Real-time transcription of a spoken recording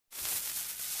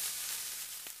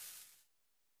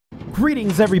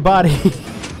Greetings, everybody.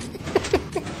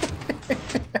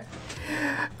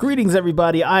 Greetings,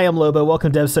 everybody. I am Lobo.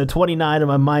 Welcome to episode 29 of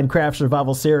my Minecraft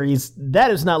survival series. That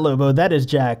is not Lobo. That is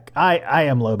Jack. I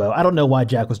am Lobo. I don't know why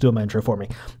Jack was doing my intro for me.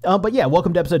 But yeah,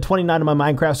 welcome to episode 29 of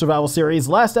my Minecraft survival series.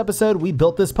 Last episode, we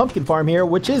built this pumpkin farm here,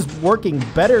 which is working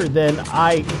better than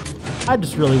I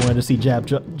just really wanted to see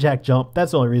Jack jump.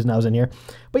 That's the only reason I was in here.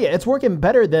 But yeah, it's working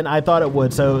better than I thought it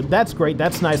would, so that's great.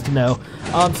 That's nice to know.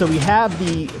 So we have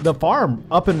the farm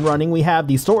up and running. We have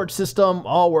the storage system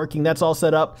all working. That's all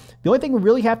set up. The only thing we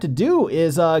really have to do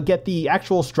is get the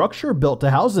actual structure built to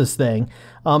house this thing.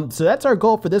 So that's our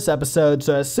goal for this episode.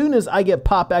 So as soon as I get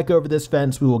popped back over this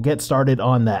fence, we will get started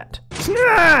on that.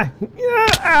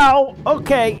 Ow!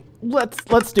 Okay,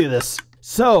 let's do this.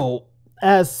 So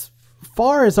as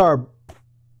far as our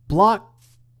block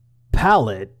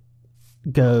palette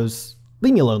goes,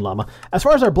 leave me alone, llama. As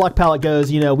far as our block palette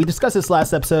goes, you know, we discussed this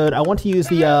last episode. I want to use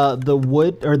the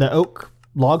wood or the oak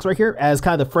logs right here as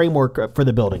kind of the framework for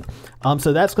the building.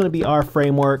 So that's going to be our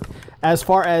framework. As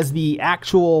far as the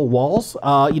actual walls,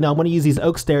 you know, I'm going to use these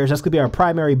oak stairs. That's going to be our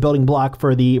primary building block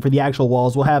for the actual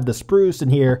walls. We'll have the spruce in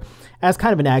here as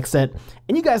kind of an accent.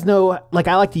 And you guys know, like,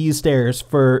 I like to use stairs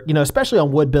for, you know, especially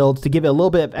on wood builds to give it a little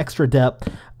bit of extra depth.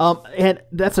 And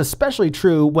that's especially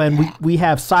true when we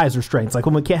have size restraints, like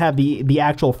when we can't have the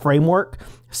actual framework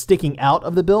sticking out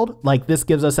of the build. Like, this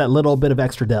gives us that little bit of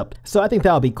extra depth. So I think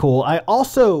that'll be cool. I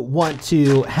also want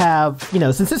to have, you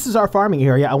know, since this is our farming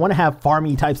area, I want to have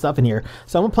farmy type stuff in here.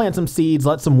 So I'm gonna plant some seeds,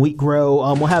 let some wheat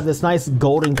grow. We'll have this nice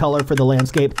golden color for the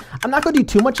landscape. I'm not gonna do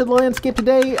too much of the landscape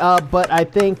today, but I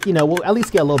think, you know, we'll at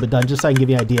least get a little bit done just so I can give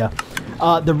you an idea.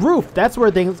 The roof, that's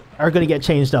where things are going to get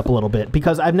changed up a little bit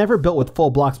because I've never built with full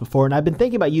blocks before, and I've been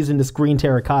thinking about using this green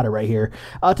terracotta right here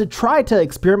to try to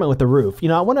experiment with the roof. You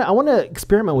know, I want to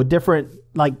experiment with different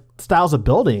like styles of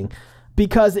building.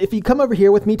 Because if you come over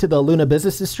here with me to the Luna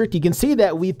Business District, you can see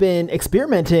that we've been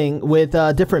experimenting with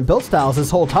different build styles this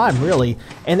whole time, really.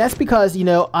 And that's because, you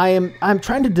know, I'm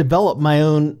trying to develop my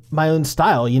own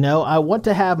style. You know, I want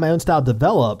to have my own style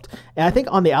developed. And I think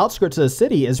on the outskirts of the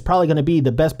city is probably going to be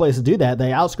the best place to do that.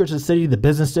 The outskirts of the city, the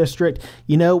business district,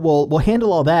 you know, we'll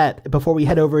handle all that before we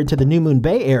head over into the New Moon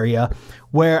Bay area,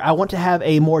 where I want to have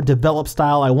a more developed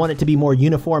style. I want it to be more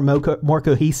uniform, more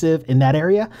cohesive in that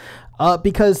area.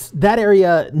 Because that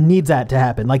area needs that to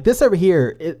happen. Like this over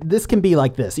here, this can be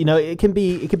like this, you know, it can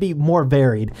be more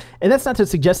varied. And that's not to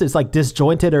suggest it's like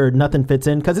disjointed or nothing fits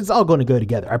in, because it's all going to go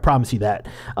together. I promise you that.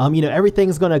 You know,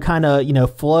 everything's going to kind of, you know,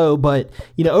 flow. But,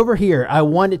 you know, over here, I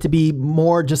want it to be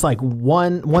more just like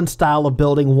one style of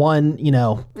building, one, you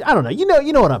know, I don't know. You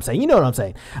know what I'm saying. You know what I'm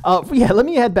saying. Yeah, let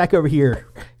me head back over here,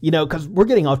 you know, because we're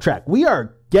getting off track. We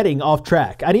are getting off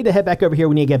track. I need to head back over here.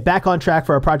 We need to get back on track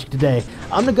for our project today.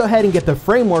 I'm gonna go ahead and get the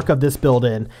framework of this build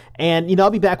in, and you know, I'll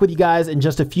be back with you guys in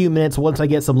just a few minutes once I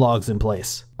get some logs in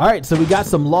place. All right, so we got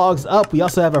some logs up. We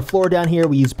also have our floor down here.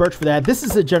 We use birch for that. This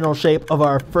is the general shape of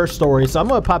our first story. So I'm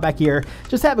gonna pop back here,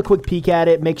 just have a quick peek at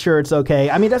it, make sure it's okay.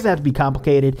 I mean, it doesn't have to be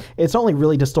complicated. It's only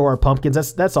really to store our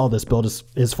pumpkins. That's all this build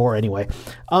is for anyway.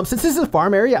 Since this is a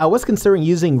farm area, I was considering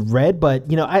using red,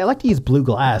 but you know, I like to use blue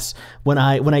glass when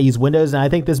I use windows, and I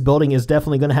think this building is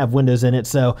definitely gonna have windows in it.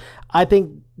 So I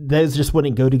think those just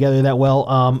wouldn't go together that well.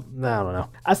 I don't know.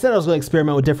 I said I was going to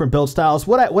experiment with different build styles.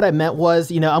 What I meant was,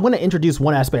 you know, I'm going to introduce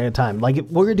one aspect at a time. Like, if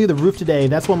we're going to do the roof today,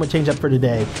 that's one we'll change up for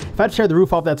today. If I have to tear the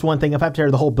roof off, that's one thing. If I have to tear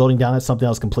the whole building down, that's something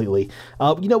else completely.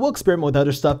 You know, we'll experiment with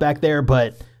other stuff back there,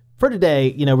 but for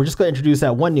today, you know, we're just going to introduce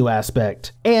that one new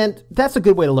aspect, and that's a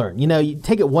good way to learn. You know, you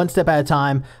take it one step at a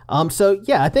time. So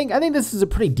yeah, I think this is a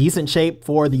pretty decent shape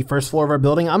for the first floor of our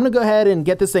building. I'm going to go ahead and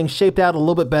get this thing shaped out a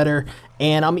little bit better,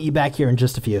 and I'm going to be back here in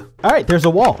just a few. All right, there's a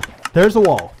wall. There's a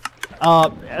wall.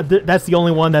 That's the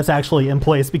only one that's actually in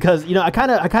place, because, you know, I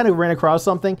kind of ran across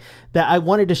something that I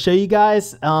wanted to show you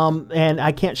guys, and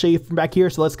I can't show you from back here.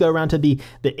 So let's go around to the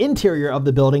interior of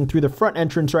the building through the front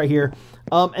entrance right here.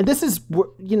 And this is,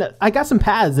 you know, I got some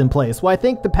paths in place. Well, I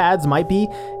think the paths might be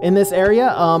in this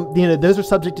area. You know, those are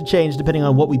subject to change depending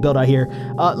on what we build out here.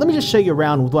 Let me just show you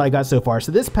around with what I got so far.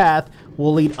 So this path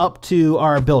will lead up to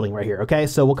our building right here. Okay,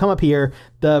 so we'll come up here.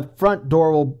 The front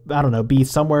door will, I don't know, be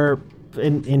somewhere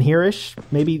in here-ish,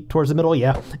 maybe towards the middle,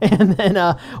 yeah. And then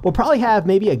we'll probably have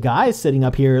maybe a guy sitting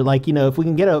up here, like, you know, if we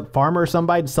can get a farmer or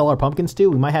somebody to sell our pumpkins to,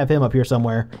 we might have him up here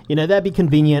somewhere. You know, that'd be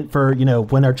convenient for, you know,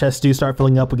 when our chests do start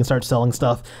filling up, we can start selling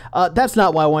stuff. That's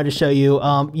not what I wanted to show you.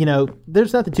 You know,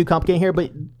 there's nothing too complicated here,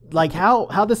 but like how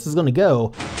this is going to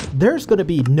go, there's going to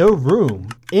be no room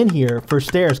in here for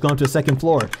stairs going to a second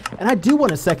floor, and I do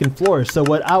want a second floor. So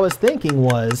what I was thinking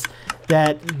was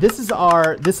that this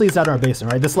leads down to our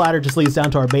basement, right? This ladder just leads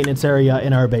down to our maintenance area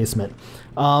in our basement.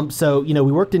 So, you know,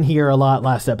 we worked in here a lot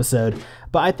last episode,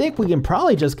 but I think we can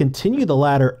probably just continue the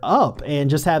ladder up and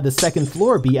just have the second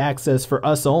floor be access for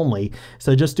us only.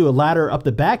 So just do a ladder up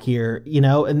the back here, you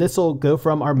know, and this will go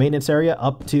from our maintenance area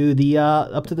up to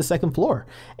the second floor.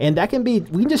 And that can be,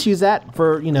 we can just use that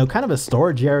for, you know, kind of a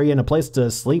storage area and a place to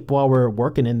sleep while we're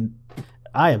working in.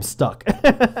 I am stuck.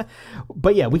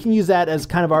 But yeah, we can use that as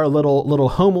kind of our little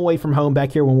home away from home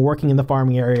back here when we're working in the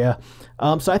farming area.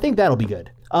 So I think that'll be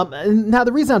good. Now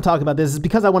the reason I'm talking about this is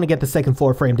because I want to get the second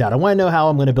floor framed out. I want to know how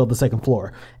I'm going to build the second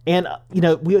floor. And, you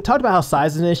know, we talked about how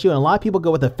size is an issue, and a lot of people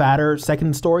go with a fatter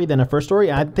second story than a first story.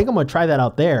 I think I'm going to try that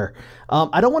out there.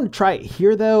 I don't want to try it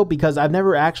here though, because I've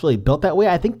never actually built that way.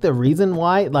 I think the reason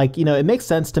why, like, you know, it makes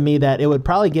sense to me that it would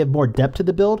probably give more depth to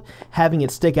the build, having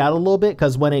it stick out a little bit,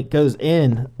 because when it goes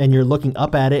in and you're looking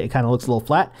up at it, it kind of looks a little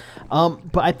flat.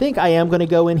 But I think I am going to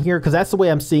go in here because that's the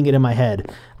way I'm seeing it in my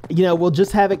head. You know, we'll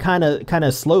just have it kind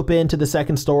of slope into the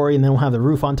second story, and then we'll have the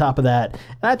roof on top of that.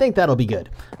 And I think that'll be good.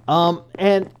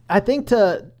 And I think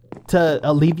to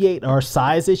alleviate our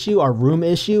size issue, our room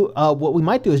issue, what we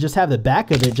might do is just have the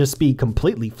back of it just be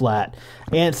completely flat.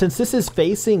 And since this is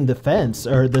facing the fence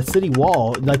or the city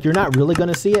wall, like, you're not really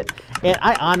going to see it. And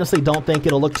I honestly don't think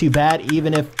it'll look too bad,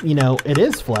 even if, you know, it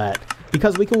is flat,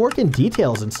 because we can work in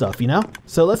details and stuff, you know?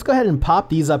 So let's go ahead and pop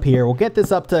these up here. We'll get this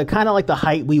up to kind of like the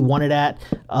height we want it at.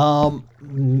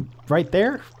 Right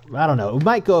there? I don't know. It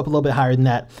might go up a little bit higher than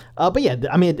that. But yeah,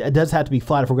 I mean, it does have to be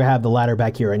flat if we're going to have the ladder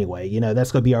back here anyway. You know,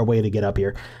 that's going to be our way to get up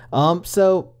here.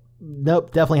 So,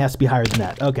 nope, definitely has to be higher than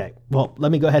that. Okay, well,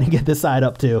 let me go ahead and get this side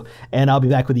up too, and I'll be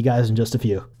back with you guys in just a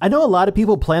few. I know a lot of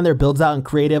people plan their builds out in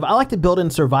creative. I like to build in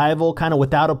survival kind of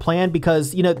without a plan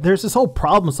because, you know, there's this whole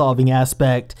problem solving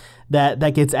aspect that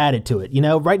gets added to it. You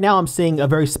know, right now I'm seeing a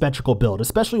very symmetrical build,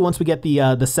 especially once we get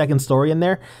the second story in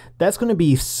there. That's going to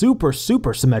be super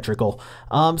symmetrical.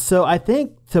 So I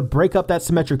think to break up that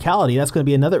symmetricality, that's going to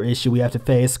be another issue we have to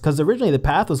face, because originally the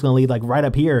path was going to lead like right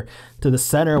up here to the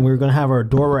center, and we were going to have our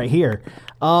door right here.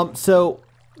 So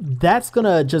that's going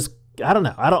to just, I don't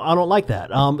know. I don't like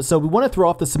that. So we want to throw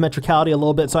off the symmetricality a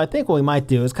little bit. So I think what we might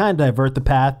do is kind of divert the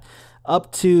path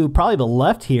up to probably the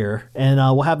left here, and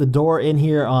we'll have the door in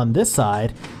here on this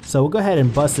side. So we'll go ahead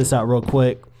and bust this out real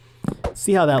quick,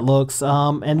 see how that looks,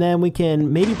 and then we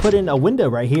can maybe put in a window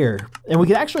right here, and we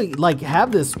could actually like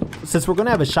have this, since we're gonna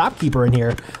have a shopkeeper in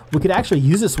here, we could actually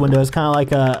use this window as kind of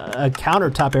like a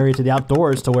countertop area to the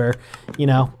outdoors, to where, you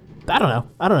know, I don't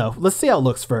know. Let's see how it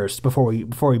looks first before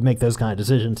we make those kind of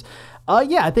decisions.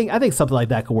 Yeah, I think something like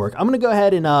that could work. I'm gonna go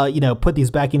ahead and you know, put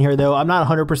these back in here though. I'm not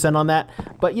 100% on that,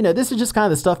 but you know, this is just kind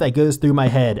of the stuff that goes through my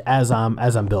head as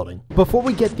I'm building. Before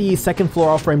we get the second floor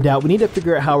all framed out, we need to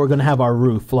figure out how we're gonna have our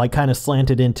roof like kind of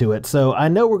slanted into it. So I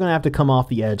know we're gonna have to come off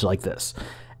the edge like this.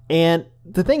 And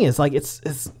the thing is, like, it's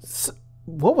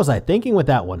what was I thinking with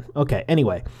that one? Okay,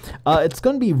 anyway, it's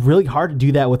going to be really hard to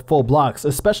do that with full blocks,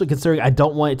 especially considering I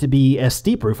don't want it to be a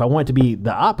steep roof. I want it to be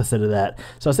the opposite of that.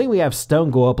 So I was thinking we have stone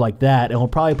go up like that, and we'll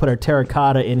probably put our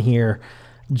terracotta in here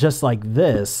just like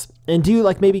this, and do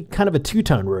like maybe kind of a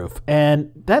two-tone roof.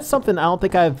 And that's something I don't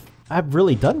think I've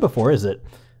really done before, is it?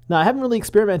 No, I haven't really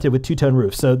experimented with two-tone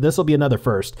roofs, so this will be another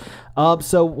first.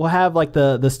 So we'll have like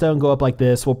the stone go up like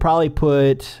this. We'll probably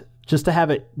put, just to have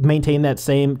it maintain that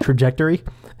same trajectory,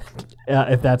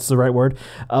 if that's the right word,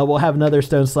 we'll have another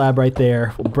stone slab right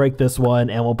there. We'll break this one,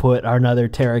 and we'll put our another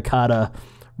terracotta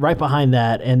right behind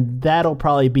that, and that'll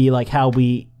probably be like how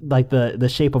we like the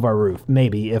shape of our roof,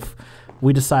 maybe, if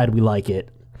we decide we like it.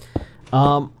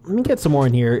 Let me get some more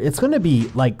in here. It's going to be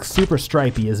like super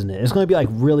stripy, isn't it? It's going to be like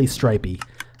really stripy,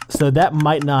 so that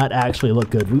might not actually look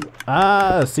good.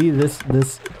 See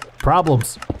this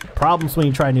problems when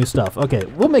you try new stuff. Okay,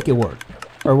 we'll make it work,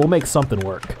 or we'll make something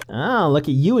work. Oh, look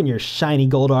at you and your shiny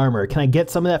gold armor. Can I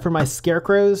get some of that for my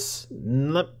scarecrows?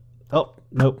 Nope. Oh,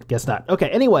 nope, guess not. Okay,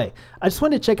 anyway, I just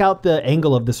wanted to check out the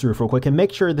angle of this roof real quick and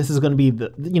make sure this is going to be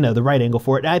the, you know, the right angle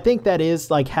for it. And I think that is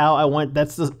like how I want,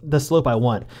 that's the slope I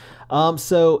want.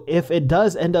 So if it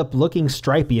does end up looking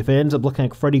stripy, if it ends up looking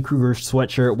like Freddy Krueger's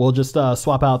sweatshirt, we'll just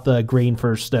swap out the green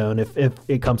for stone if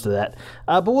it comes to that.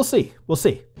 But we'll see. We'll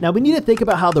see. Now we need to think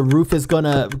about how the roof is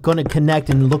gonna connect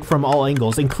and look from all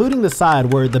angles, including the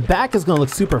side where the back is gonna look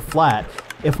super flat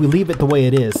if we leave it the way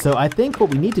it is. So I think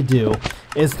what we need to do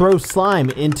is throw slime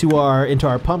into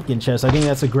our pumpkin chest. I think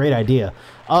that's a great idea.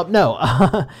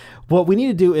 No, what we need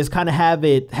to do is kind of have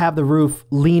the roof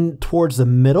lean towards the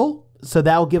middle. So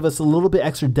that will give us a little bit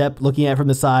extra depth looking at it from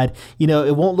the side. You know,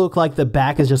 it won't look like the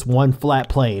back is just one flat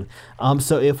plane.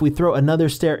 So if we throw another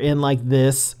stair in like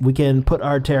this, we can put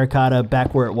our terracotta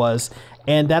back where it was,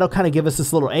 and that'll kind of give us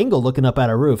this little angle looking up at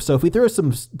our roof. So if we throw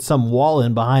some wall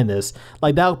in behind this,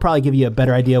 like that'll probably give you a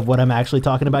better idea of what I'm actually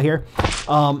talking about here.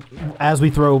 As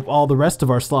we throw all the rest of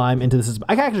our slime into this,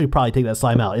 I can actually probably take that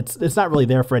slime out. It's not really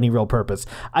there for any real purpose.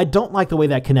 I don't like the way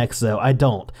that connects though. I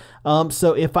don't.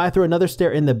 So if I throw another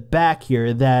stair in the back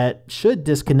here, that should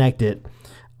disconnect it,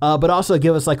 but also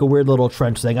give us like a weird little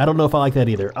trench thing. I don't know if I like that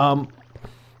either.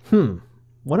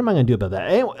 What am I going to do about that?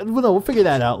 Anyway, we'll figure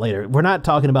that out later. We're not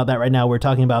talking about that right now. We're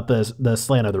talking about the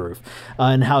slant of the roof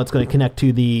and how it's going to connect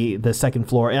to the second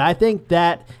floor. And I think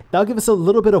that'll give us a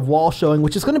little bit of wall showing,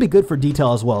 which is going to be good for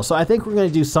detail as well. So I think we're going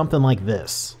to do something like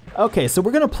this. Okay, so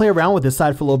we're going to play around with this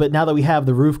side for a little bit now that we have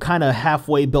the roof kind of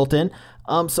halfway built in.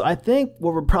 So I think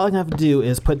what we're probably going to have to do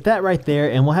is put that right there,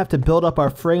 and we'll have to build up our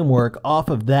framework off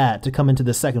of that to come into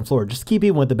the second floor. Just keep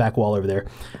even with the back wall over there.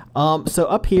 So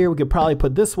up here, we could probably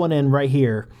put this one in right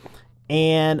here.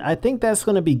 And I think that's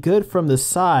going to be good from the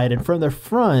side, and from the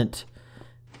front,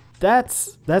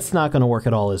 that's not going to work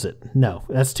at all, is it? No,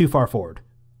 that's too far forward.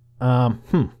 All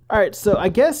right, so I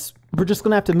guess we're just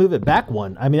going to have to move it back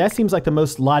one. I mean, that seems like the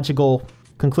most logical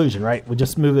conclusion, right? We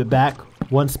just move it back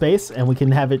one space and we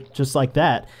can have it just like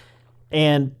that.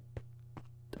 And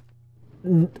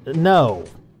no.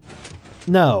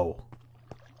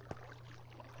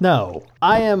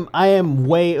 I am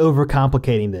way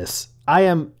overcomplicating this.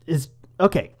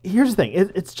 Okay, here's the thing.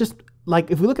 It's just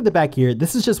like, if we look at the back here,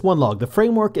 this is just one log. The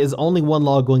framework is only one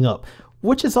log going up,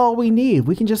 which is all we need.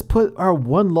 We can just put our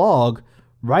one log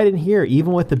right in here,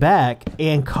 even with the back,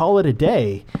 and call it a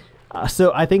day.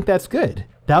 So I think that's good.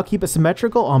 That'll keep it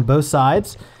symmetrical on both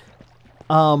sides.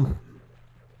 No,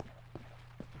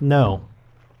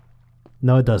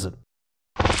 it doesn't.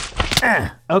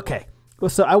 Okay. Well,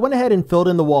 so I went ahead and filled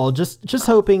in the wall, just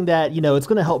hoping that, you know, it's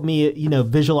going to help me, you know,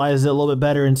 visualize it a little bit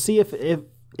better and see if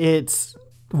it's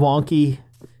wonky.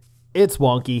 It's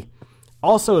wonky.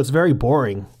 Also, it's very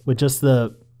boring with just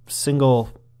the single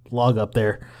log up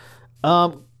there.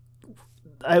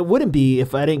 I wouldn't be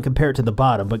if I didn't compare it to the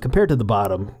bottom, but compared to the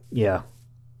bottom, yeah.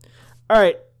 All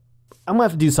right, I'm gonna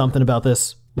have to do something about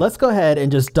this. Let's go ahead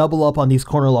and just double up on these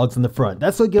corner logs in the front.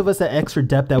 That's what give us that extra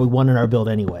depth that we want in our build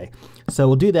anyway. So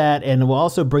we'll do that, and we'll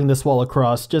also bring this wall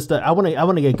across. I want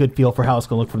to get a good feel for how it's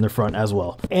gonna look from the front as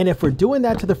well. And if we're doing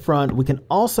that to the front, we can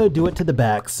also do it to the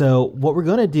back. So what we're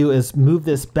gonna do is move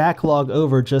this back log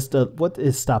over just what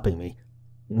is stopping me?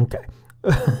 Okay.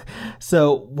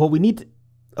 So what we need to,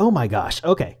 oh my gosh.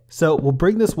 Okay. So we'll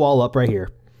bring this wall up right here.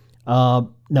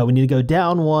 No, we need to go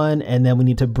down one, and then we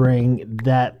need to bring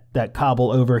that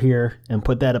cobble over here and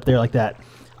put that up there like that.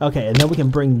 Okay, and then we can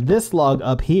bring this log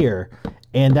up here,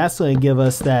 and that's going to give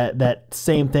us that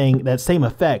same thing, that same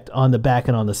effect on the back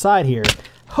and on the side here.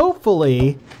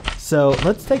 Hopefully, so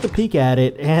let's take a peek at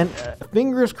it, and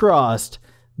fingers crossed,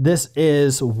 this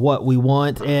is what we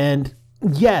want, and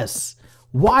yes.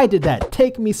 Why did that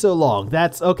take me so long?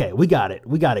 That's okay. We got it.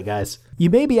 We got it, guys. You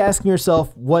may be asking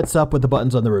yourself, what's up with the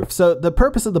buttons on the roof? So the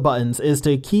purpose of the buttons is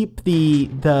to keep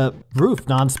the roof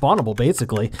non-spawnable,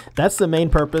 basically. That's the main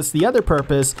purpose. The other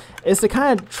purpose is to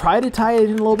kind of try to tie it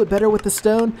in a little bit better with the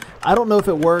stone. I don't know if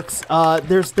it works.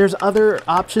 There's other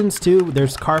options too.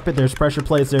 There's carpet, there's pressure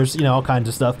plates, there's, you know, all kinds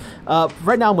of stuff.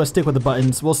 Right now I'm gonna stick with the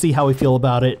buttons. We'll see how we feel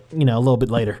about it, you know, a little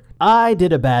bit later. I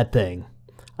did a bad thing.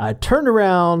 I turned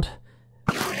around,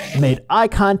 made eye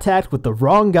contact with the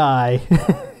wrong guy,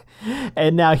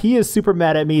 and now he is super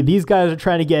mad at me. These guys are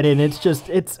trying to get in.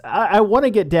 I want to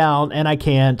get down and I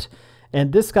can't,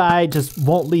 and this guy just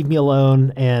won't leave me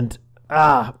alone. And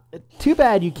too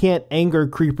bad you can't anger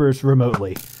creepers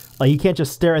remotely. Like, you can't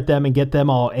just stare at them and get them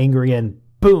all angry and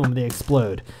boom, they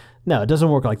explode. No, it doesn't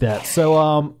work like that.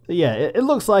 So yeah, it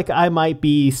looks like I might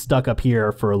be stuck up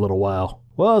here for a little while.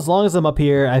 Well, as long as I'm up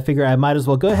here, I figure I might as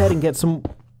well go ahead and get some.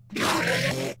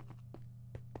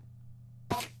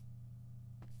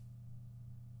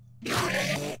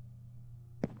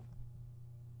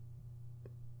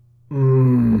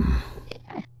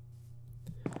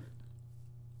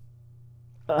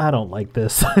 I don't like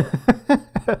this.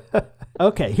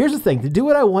 Okay, here's the thing. To do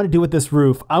what I want to do with this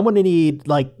roof, I'm going to need,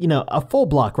 like, you know, a full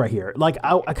block right here. Like,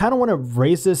 I kind of want to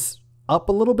raise this up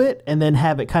a little bit and then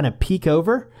have it kind of peek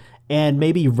over and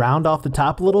maybe round off the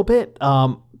top a little bit.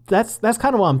 That's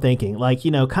kind of what I'm thinking. Like,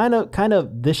 you know, kind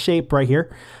of this shape right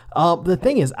here. The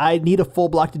thing is, I need a full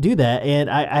block to do that, and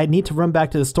I need to run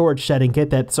back to the storage shed and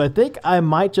get that. So I think I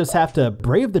might just have to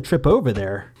brave the trip over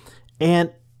there.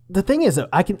 And the thing is,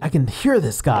 I can hear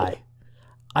this guy.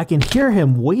 I can hear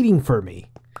him waiting for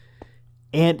me.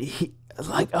 And he,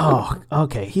 like, oh,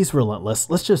 okay, he's relentless.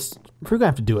 We're gonna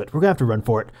have to do it. We're gonna have to run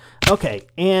for it. Okay,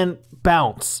 and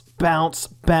bounce, bounce,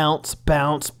 bounce,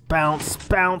 bounce, bounce,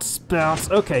 bounce, bounce.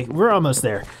 Okay, we're almost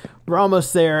there. We're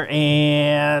almost there,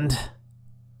 and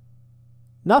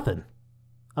nothing.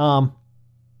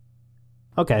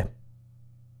 Okay.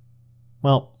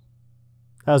 Well,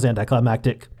 that was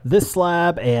anticlimactic. This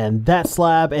slab and that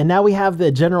slab, and now we have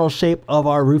the general shape of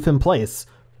our roof in place.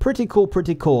 Pretty cool,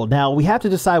 pretty cool. Now we have to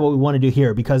decide what we want to do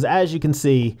here, because as you can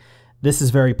see, this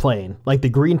is very plain. Like the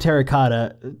green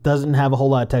terracotta doesn't have a whole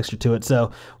lot of texture to it.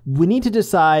 So we need to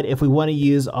decide if we want to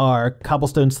use our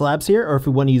cobblestone slabs here or if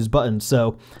we want to use buttons.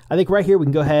 So I think right here we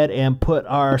can go ahead and put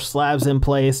our slabs in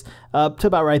place up to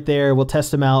about right there. We'll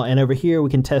test them out. And over here we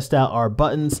can test out our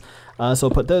buttons. So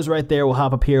we'll put those right there. We'll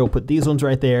hop up here. We'll put these ones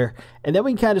right there. And then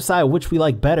we can kind of decide which we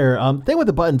like better. Thing with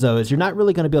the buttons though is you're not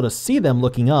really going to be able to see them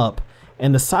looking up.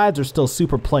 And the sides are still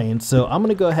super plain, so I'm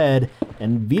gonna go ahead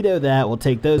and veto that. We'll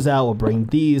take those out. We'll bring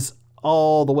these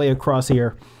all the way across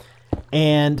here,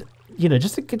 and you know,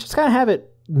 just kind of have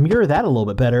it mirror that a little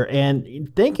bit better.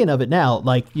 And thinking of it now,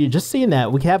 like you're just seeing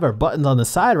that we have our buttons on the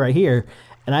side right here,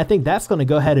 and I think that's going to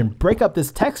go ahead and break up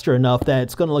this texture enough that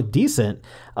it's going to look decent.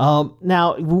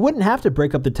 Now, we wouldn't have to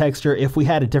break up the texture if we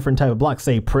had a different type of block,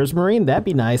 say prismarine. That'd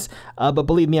be nice. But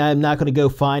believe me, I'm not going to go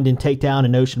find and take down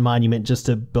an ocean monument just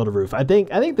to build a roof. I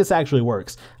think this actually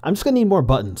works. I'm just going to need more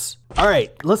buttons. All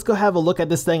right, let's go have a look at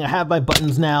this thing. I have my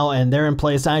buttons now, and they're in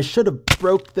place. I should have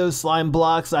broke those slime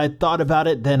blocks. I thought about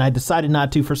it, then I decided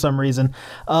not to for some reason.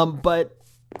 But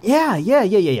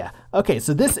yeah. Okay,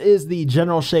 so this is the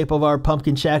general shape of our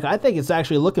pumpkin shack. I think it's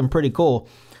actually looking pretty cool.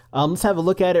 Let's have a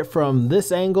look at it from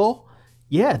this angle.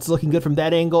 Yeah, it's looking good from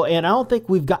that angle, and I don't think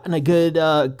we've gotten a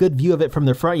good view of it from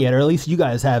the front yet, or at least you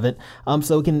guys haven't.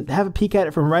 So we can have a peek at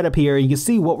it from right up here. You can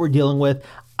see what we're dealing with.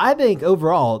 I think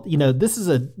overall, you know, this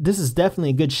is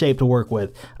definitely a good shape to work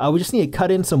with. We just need to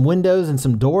cut in some windows and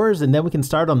some doors, and then we can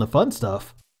start on the fun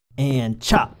stuff. And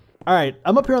chop. All right,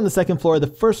 I'm up here on the second floor. The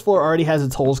first floor already has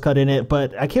its holes cut in it,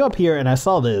 but I came up here and I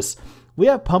saw this. We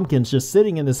have pumpkins just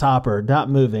sitting in this hopper,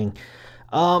 not moving.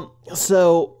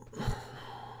 So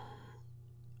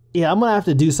yeah, I'm gonna have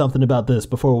to do something about this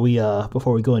before we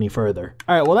go any further.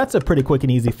 All right, well that's a pretty quick and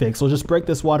easy fix. We'll just break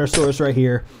this water source right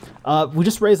here. We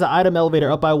just raise the item elevator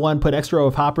up by one, put extra row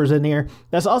of hoppers in here.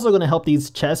 That's also gonna help these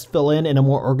chests fill in a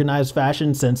more organized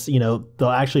fashion, since you know they'll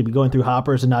actually be going through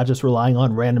hoppers and not just relying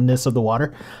on randomness of the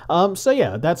water. So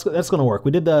yeah, that's gonna work.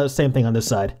 We did the same thing on this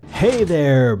side. Hey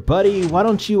there, buddy. Why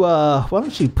don't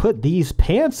you put these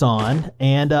pants on?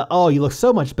 And oh, you look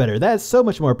so much better. That's so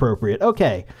much more appropriate.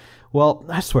 Okay. Well,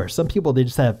 I swear, some people, they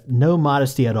just have no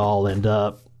modesty at all, and,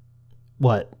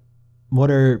 what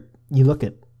are you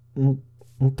looking?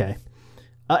 Okay.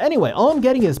 Anyway, all I'm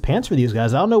getting is pants for these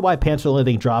guys. I don't know why pants are the only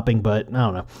thing dropping, but I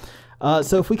don't know.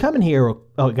 So if we come in here,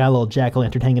 oh, got a little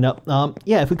jack-o'-lantern hanging up.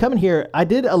 Yeah, if we come in here, I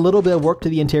did a little bit of work to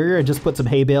the interior and just put some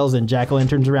hay bales and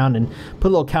jack-o'-lanterns around and put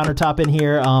a little countertop in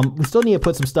here. We still need to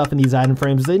put some stuff in these item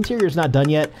frames. The interior is not done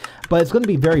yet, but it's going to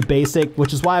be very basic,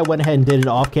 which is why I went ahead and did it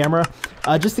off camera,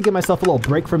 just to give myself a little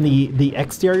break from the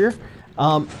exterior.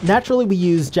 Naturally, we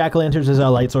use jack-o'-lanterns as our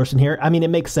light source in here. I mean, it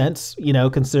makes sense, you know,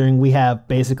 considering we have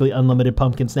basically unlimited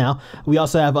pumpkins now. We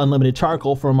also have unlimited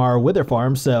charcoal from our wither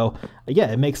farm, so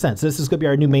yeah, it makes sense. This is going to be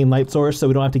our new main light source, so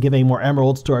we don't have to give any more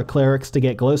emeralds to our clerics to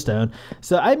get glowstone.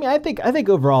 So I mean, I think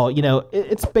overall, you know,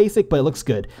 it's basic, but it looks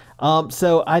good.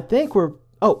 So I think we're,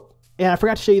 oh, and I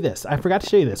forgot to show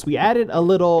you this. We added a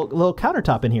little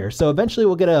countertop in here. So eventually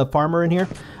we'll get a farmer in here.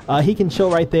 He can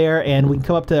chill right there, and we can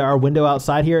come up to our window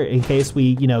outside here in case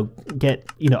we, you know, get,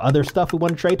 you know, other stuff we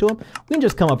want to trade to him. We can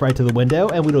just come up right to the window,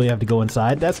 and we don't even have to go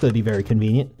inside. That's going to be very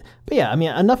convenient. But yeah, I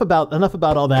mean, enough about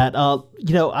all that.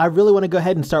 You know, I really want to go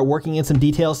ahead and start working in some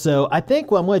details. So I think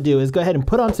what I'm going to do is go ahead and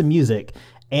put on some music,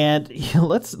 and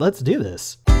let's do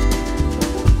this.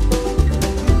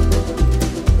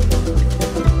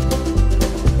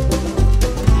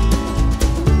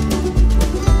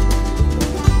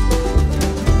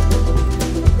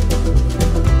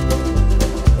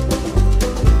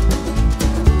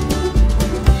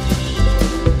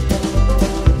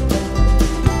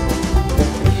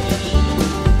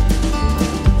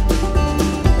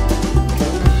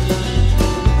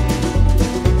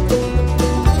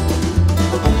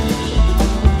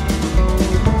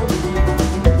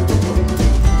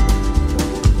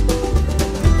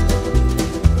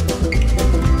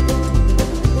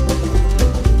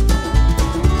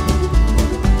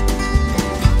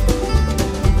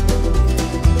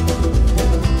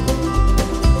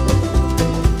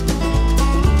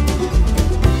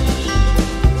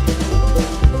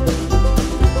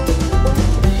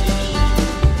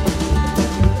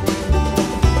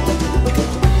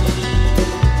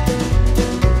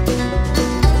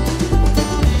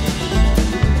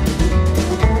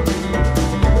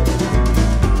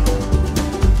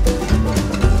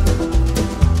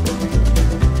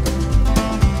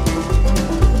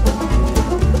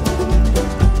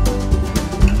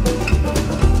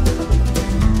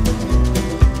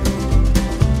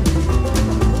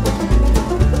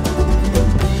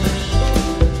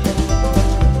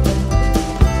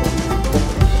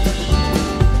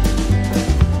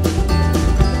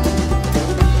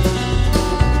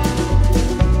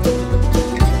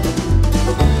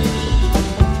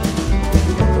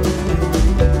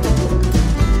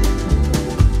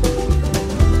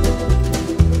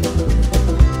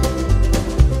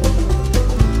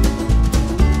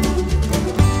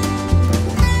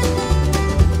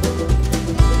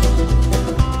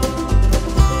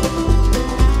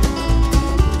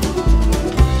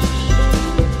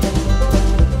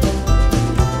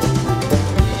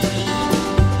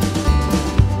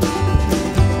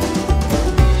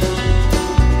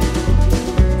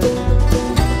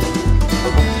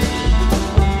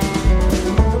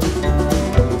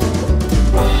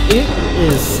 It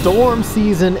is storm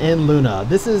season in Luna.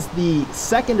 This is the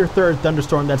second or third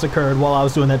thunderstorm that's occurred while I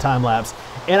was doing that time lapse.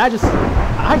 And I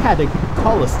had to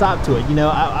call a stop to it. You know,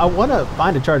 I want to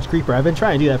find a charged creeper. I've been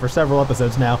trying to do that for several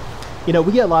episodes now. You know,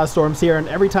 we get a lot of storms here, and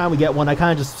every time we get one, I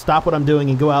kind of just stop what I'm doing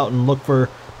and go out and look for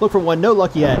one. No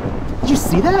luck yet. Did you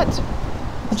see that?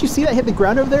 Did you see that hit the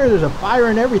ground over there? There's a fire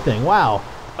and everything. Wow.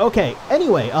 Okay.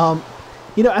 Anyway,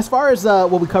 you know, as far as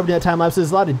what we covered in that time lapse,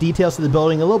 there's a lot of details to the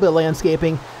building, a little bit of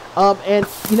landscaping, and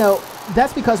you know,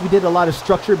 that's because we did a lot of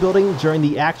structure building during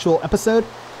the actual episode.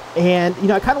 And, you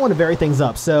know, I kind of want to vary things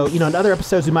up. So, you know, in other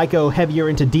episodes, we might go heavier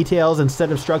into details instead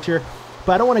of structure.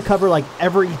 But I don't want to cover, like,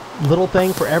 every little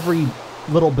thing for every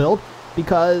little build.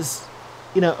 Because,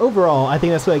 you know, overall, I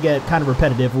think that's going to get kind of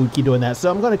repetitive when we keep doing that.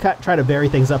 So I'm going to try to vary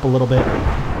things up a little bit.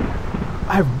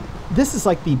 This is,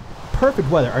 like, the perfect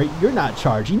weather. You're not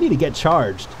charged. You need to get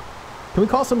charged. Can we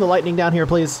call some of the lightning down here,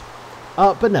 please?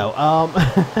 But no.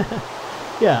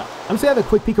 Yeah, I'm just going to have a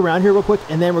quick peek around here real quick,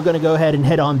 and then we're going to go ahead and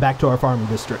head on back to our farming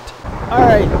district.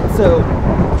 Alright, so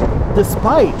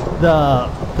despite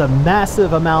the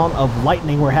massive amount of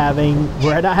lightning we're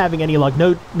not having any luck.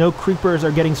 No creepers are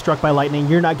getting struck by lightning.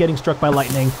 You're not getting struck by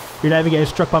lightning. You're not even getting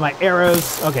struck by my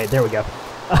arrows. Okay, there we go.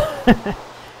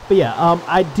 But yeah,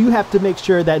 I do have to make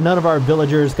sure that none of our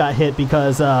villagers got hit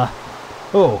because, to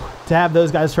have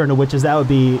those guys turn to witches, that would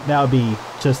be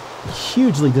just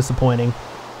hugely disappointing.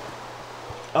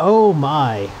 Oh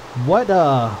my, what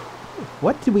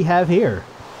do we have here?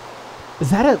 Is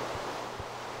that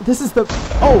this is the,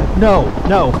 oh, no,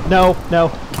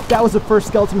 that was the first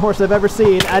skeleton horse I've ever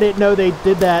seen. I didn't know they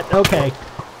did that. Okay,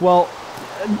 well,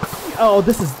 oh,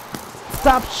 this is,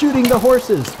 stop shooting the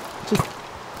horses. Just,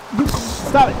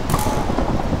 stop it.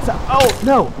 Stop. Oh,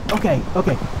 no, okay.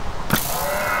 Oh,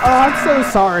 I'm so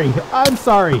sorry. I'm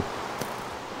sorry.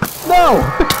 No,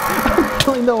 I'm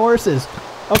killing the horses.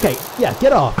 Okay, yeah,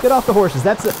 get off the horses.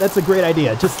 That's a great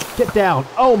idea. Just get down.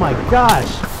 Oh my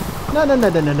gosh.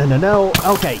 No.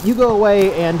 Okay, you go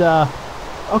away and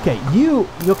okay,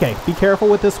 okay, be careful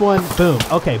with this one. Boom.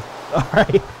 Okay. All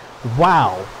right.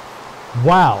 Wow.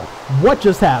 What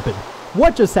just happened?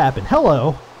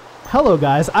 Hello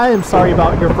guys. I am sorry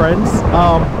about your friends.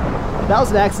 That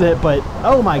was an accident, but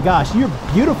oh my gosh, you're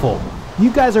beautiful.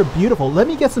 You guys are beautiful. Let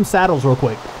me get some saddles real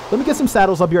quick.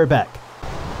 I'll be right back.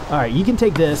 All right, you can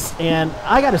take this, and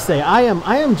I gotta say, I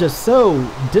am just so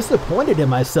disappointed in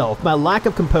myself. My lack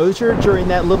of composure during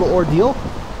that little ordeal,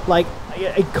 like,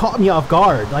 it caught me off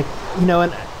guard. Like, you know,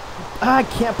 and I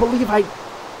can't believe I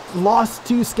lost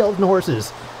 2 skeleton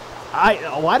horses. I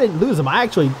didn't lose them. I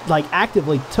actually, like,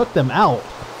 actively took them out.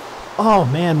 Oh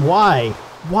man, why?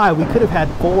 We could have had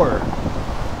 4.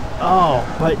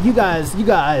 Oh, but you guys,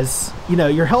 you know,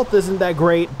 your health isn't that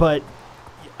great, but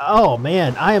oh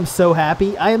man, I am so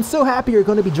happy. You're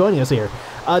going to be joining us here.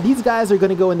 These guys are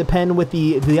going to go in the pen with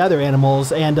the other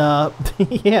animals, and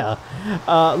yeah.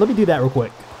 Let me do that real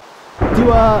quick.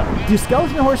 Do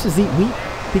skeleton horses eat wheat?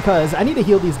 Because I need to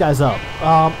heal these guys up.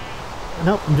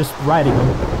 Nope, I'm just riding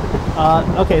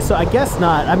them. Okay, so I guess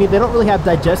not. I mean, they don't really have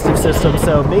digestive systems,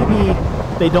 so maybe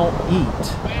they don't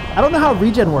eat. I don't know how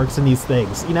regen works in these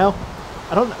things, you know?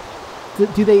 I don't know.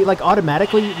 Do they like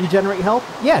automatically regenerate health?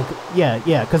 Yeah,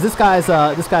 because this guy's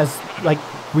like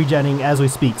regenerating as we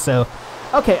speak. So,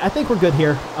 okay, I think we're good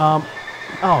here.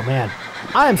 Oh man,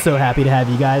 I am so happy to have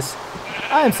you guys.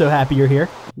 I am so happy you're here.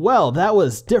 Well, that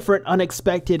was different,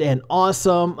 unexpected, and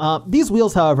awesome. These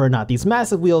wheels, however, are not. These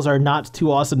massive wheels are not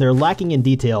too awesome. They're lacking in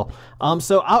detail.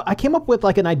 So I came up with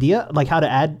like an idea, like how to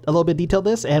add a little bit of detail to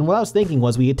this. And what I was thinking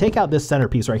was we could take out this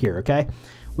centerpiece right here, okay?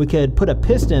 We could put a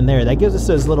piston there. That gives us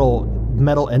those little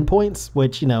metal endpoints,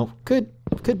 which, you know, could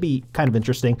be kind of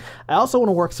interesting. I also want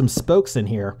to work some spokes in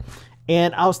here.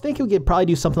 And I was thinking we could probably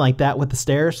do something like that with the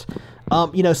stairs.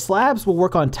 You know, slabs will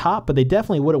work on top, but they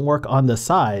definitely wouldn't work on the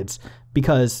sides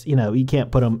because, you know, you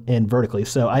can't put them in vertically.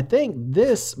 So I think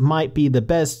this might be the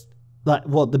best,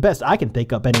 well, the best I can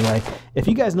think up anyway. If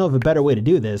you guys know of a better way to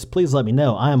do this, please let me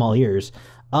know. I am all ears.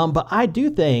 But I do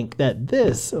think that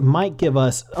this might give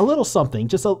us a little something.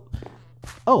 Just a...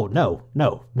 Oh, no.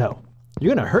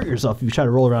 You're going to hurt yourself if you try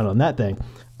to roll around on that thing.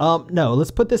 No, let's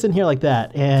put this in here like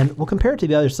that, and we'll compare it to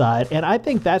the other side, and I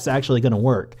think that's actually going to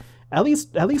work. At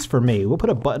least for me. We'll put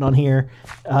a button on here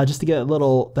just to get that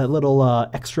little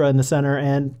extra in the center,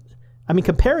 and I mean,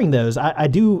 comparing those, I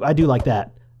do like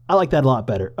that. I like that a lot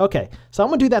better. Okay, so I'm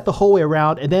gonna do that the whole way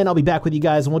around, and then I'll be back with you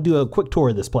guys and we'll do a quick tour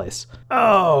of this place.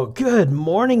 Oh, good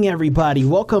morning, everybody.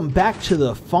 Welcome back to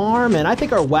the farm, and I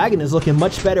think our wagon is looking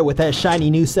much better with that shiny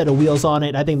new set of wheels on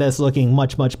it. I think that's looking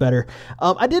much, much better.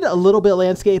 I did a little bit of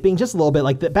landscaping, just a little bit.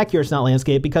 Like the back here, it's not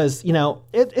landscape because, you know,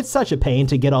 it's such a pain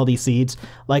to get all these seeds.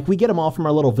 Like we get them all from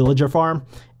our little villager farm,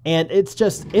 and it's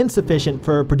just insufficient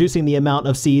for producing the amount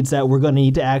of seeds that we're going to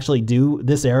need to actually do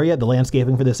this area, the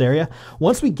landscaping for this area.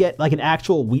 Once we get like an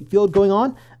actual wheat field going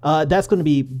on, that's going to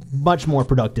be much more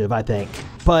productive, I think.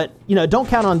 But, you know, don't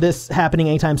count on this happening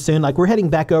anytime soon. Like, we're heading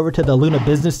back over to the Luna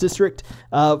Business District,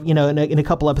 you know, in a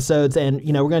couple episodes, and,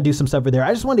 you know, we're going to do some stuff over there.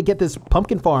 I just wanted to get this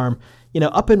pumpkin farm, you know,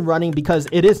 up and running because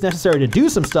it is necessary to do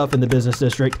some stuff in the business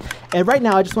district. And right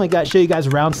now, I just want to show you guys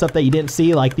around stuff that you didn't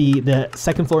see, like the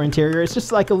second floor interior. It's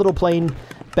just like a little plain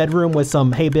bedroom with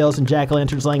some hay bales and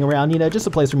jack-o'-lanterns laying around, you know, just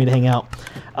a place for me to hang out.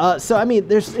 So, I mean,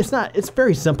 it's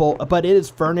very simple, but it is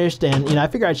furnished, and, you know, I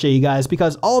figure I'd show you guys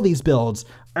because all these builds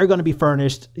are going to be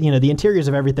furnished. You know, the interiors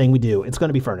of everything we do, it's going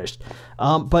to be furnished.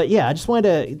 But yeah, I just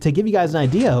wanted to give you guys an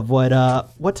idea of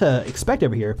what to expect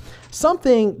over here.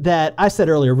 Something that I said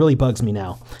earlier really bugs me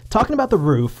now. Talking about the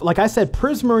roof, like I said,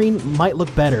 prismarine might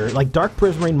look better. Like dark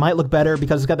prismarine might look better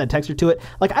because it's got that texture to it.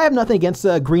 Like I have nothing against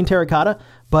green terracotta,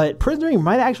 but prismarine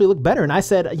might actually look better. And I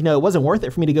said, you know, it wasn't worth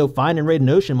it for me to go find and raid an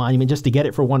ocean monument just to get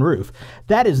it for one roof.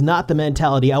 That is not the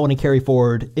mentality I want to carry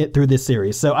forward through this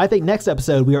series. So I think next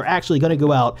episode we are actually going to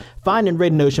go out, find and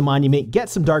raid an ocean monument, get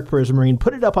some dark prismarine,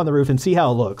 put it up on the roof, and see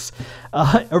how it looks.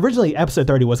 Originally, episode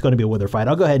 30 was going to be a wither fight.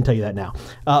 I'll go ahead and tell you that now.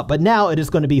 But now it is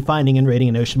going to be finding and raiding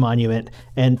an ocean monument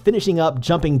and finishing up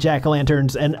jumping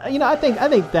jack-o'-lanterns. And you know, I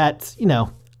think that's, you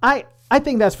know, I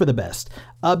think that's for the best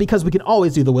because we can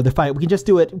always do the wither fight. We can just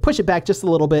do it, push it back just a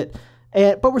little bit.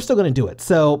 But we're still going to do it.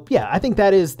 So yeah, I think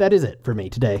that is it for me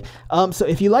today. So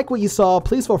if you like what you saw,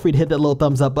 please feel free to hit that little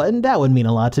thumbs up button. That would mean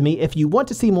a lot to me. If you want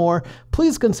to see more,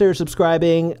 please consider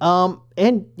subscribing.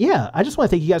 And yeah, I just want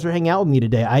to thank you guys for hanging out with me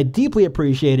today. I deeply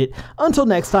appreciate it. Until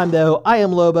next time though, I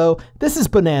am Lobo. This is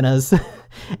Bananas,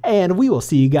 and we will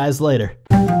see you guys later.